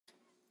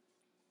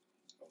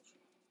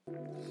Is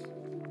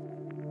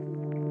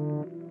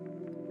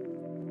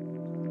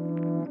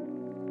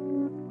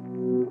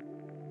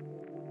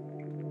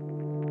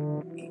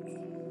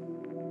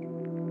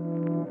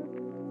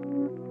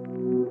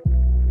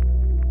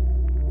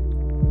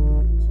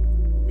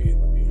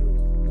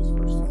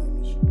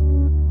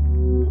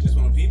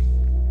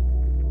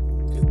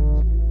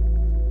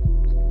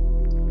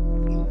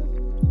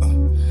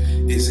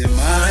it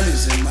mine?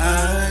 Is it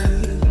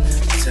mine?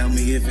 Tell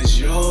me if it's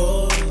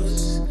yours.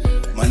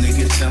 My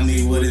nigga, tell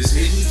me what it's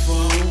hitting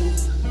for.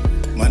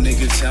 My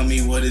nigga, tell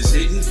me what it's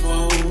hitting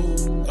for.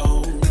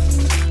 Oh,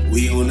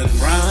 we on the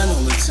grind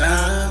all the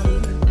time,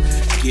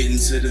 getting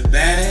to the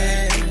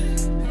bag.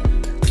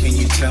 Can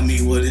you tell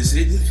me what it's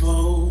hitting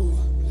for?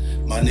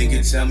 My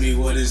nigga, tell me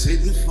what it's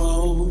hitting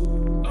for.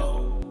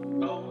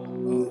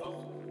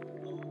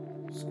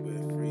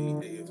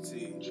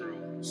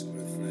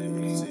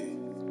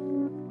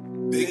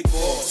 Big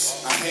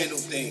boss, I handle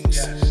things.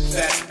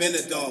 Fast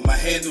Benadon, my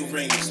handle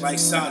rings like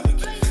Sonic.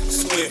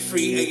 Square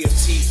free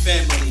AFT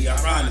family,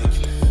 ironic.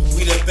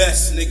 We the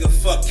best, nigga,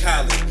 fuck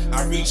Khaled.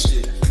 I reached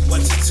it,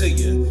 what's it to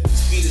you?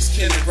 Speed is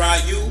Ken and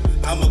Ryu,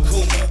 I'm a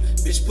Kuma.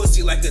 Bitch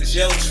pussy like a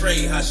gel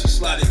tray, how she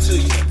slide it to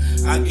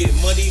you. I get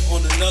money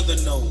on another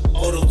note,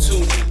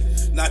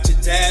 auto-tuning. Not your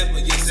dad,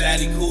 but your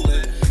zaddy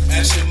coolin'.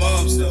 Ask your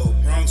moms though,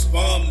 Bronx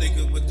bomb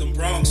nigga with them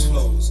Bronx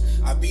flows.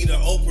 I beat her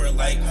Oprah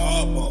like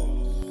Harbo.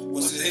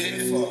 What's it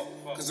hitting for?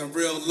 Cause I'm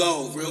real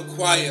low, real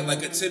quiet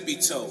like a tippy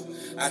toe.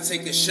 I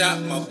take a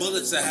shot, my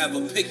bullets I have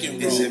a pick and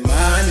roll. Is it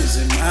mine? Is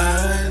it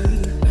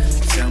mine?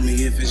 Tell me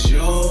if it's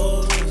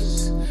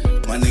yours.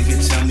 My nigga,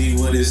 tell me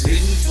what it's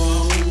hitting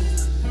for.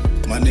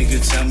 My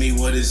nigga, tell me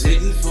what it's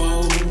hitting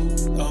for.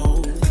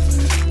 Oh,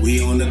 we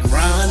on the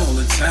grind all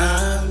the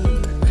time,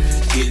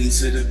 getting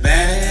to the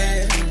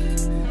bag.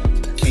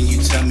 Can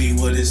you tell me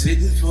what it's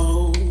hitting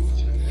for?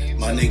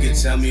 My nigga,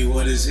 tell me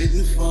what it's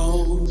hitting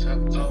for.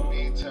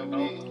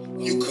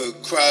 You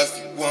could cry if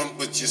you want,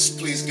 but just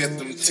please get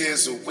them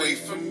tears away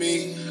from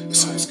me.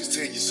 It's always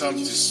contagious, I'm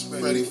just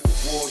ready for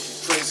war, you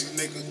crazy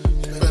nigga.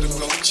 You better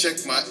go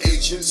check my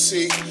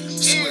agency.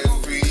 Swear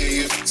free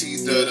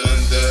AFT,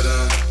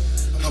 da-dun-da-dun.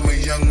 I'm a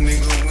young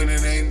nigga when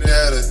it ain't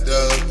that a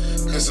dub.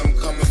 Cause I'm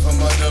coming for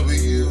my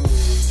W.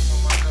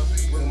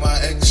 With my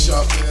ex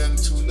sharpening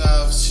two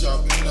knives,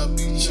 sharpening up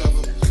each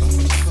other.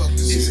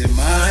 Is it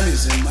mine?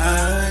 Is it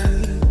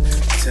mine?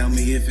 Tell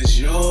me if it's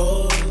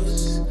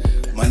yours.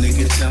 My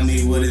nigga, tell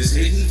me what it's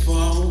hitting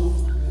for.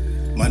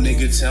 My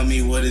nigga, tell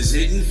me what it's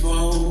hitting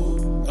for.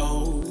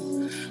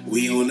 Oh,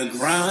 we on the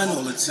grind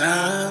all the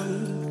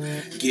time,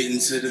 getting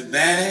to the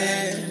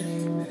bag.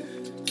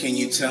 Can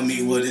you tell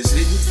me what it's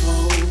hitting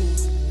for?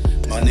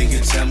 My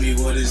nigga, tell me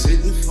what it's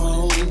hitting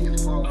for.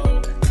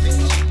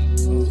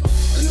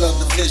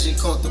 Another vision,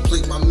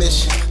 contemplate my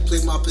mission.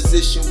 Play my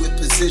position with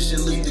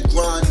precision. Live the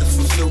grind to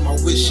fulfill my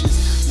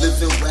wishes.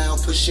 Living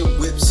wild, pushing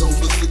whips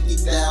over 50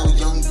 thou.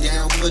 Young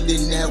down, put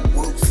in that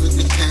work for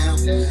the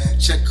pound.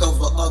 Check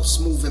cover up,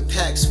 smoothing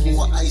packs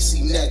for an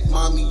icy neck.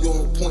 Mommy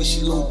on point, she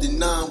load the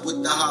 9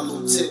 with the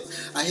hollow tip.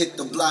 I hit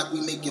the block,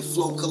 we make it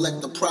flow, collect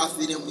the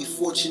profit. And we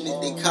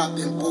fortunate they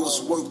copping,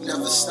 boss work,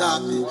 never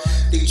stopping.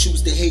 They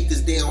choose to hate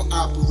cause they don't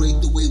operate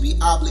the way we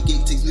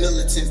obligate. Take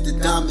militants to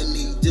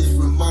dominate,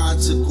 different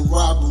minds to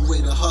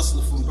corroborate. A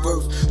hustler from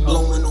birth,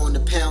 blowing on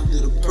the pound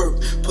of the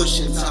perp,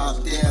 pushing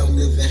top down,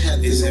 living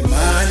heavy. Is it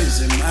mine?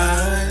 Is it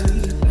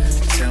mine?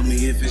 Tell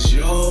me if it's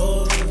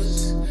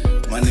yours.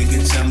 My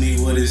nigga, tell me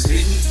what it's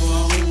hitting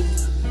for.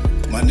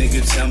 My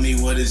nigga, tell me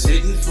what it's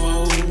hitting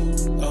for.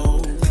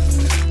 Oh,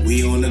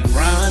 we on the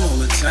grind all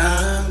the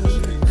time,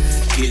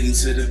 getting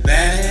to the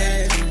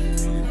bag.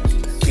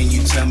 Can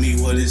you tell me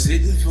what it's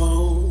hitting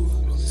for?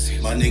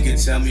 My nigga,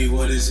 tell me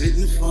what it's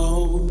hitting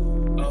for.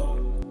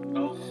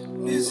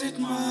 Is it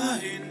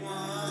mine,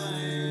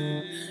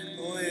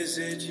 or is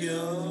it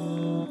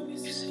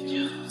yours?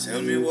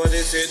 Tell me what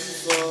it's hitting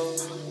for.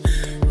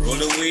 Roll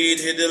the weed,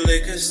 hit the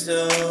liquor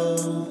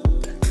store.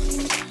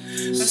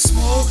 I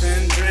smoke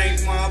and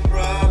drink my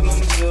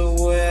problems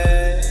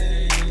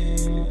away.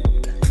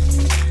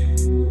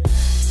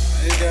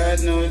 I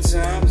got no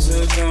time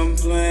to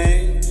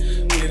complain,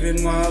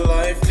 living my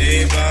life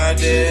day by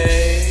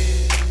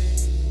day.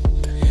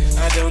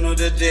 I don't know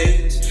the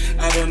date,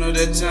 I don't know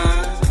the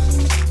time,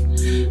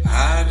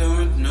 I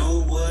don't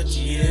know what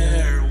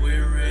year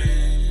we're in.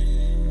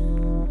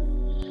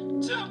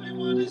 Tell me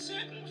what is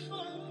hitting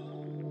for.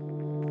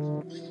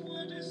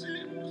 What is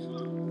hitting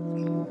for?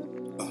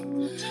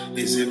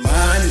 Is it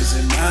mine? Is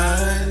it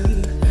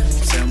mine?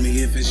 Tell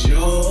me if it's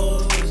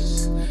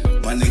yours.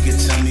 My nigga,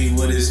 tell me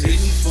what it's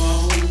hitting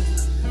for.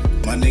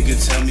 My nigga,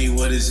 tell me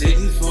what it's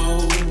hitting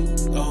for.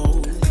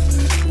 Oh,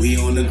 we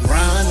on the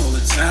grind all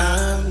the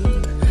time,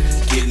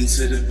 getting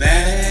to the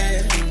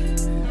bag.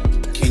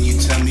 Can you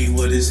tell me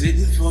what it's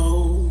hitting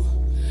for?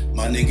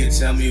 My nigga,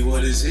 tell me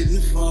what it's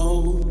hitting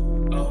for.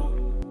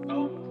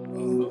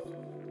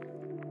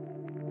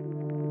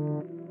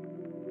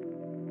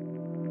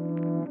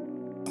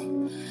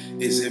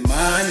 Is it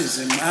mine? Is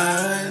it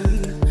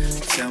mine?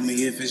 Tell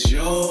me if it's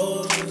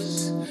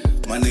yours.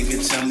 My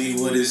nigga, tell me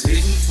what it's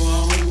hitting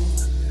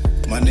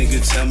for. My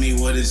nigga, tell me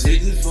what it's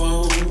hitting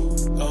for.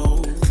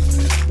 Oh,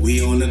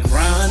 we on the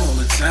grind all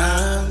the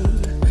time,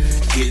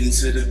 getting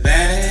to the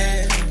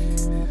bag.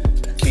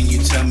 Can you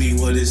tell me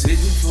what it's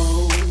hitting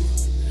for?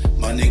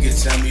 My nigga,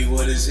 tell me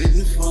what it's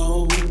hitting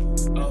for.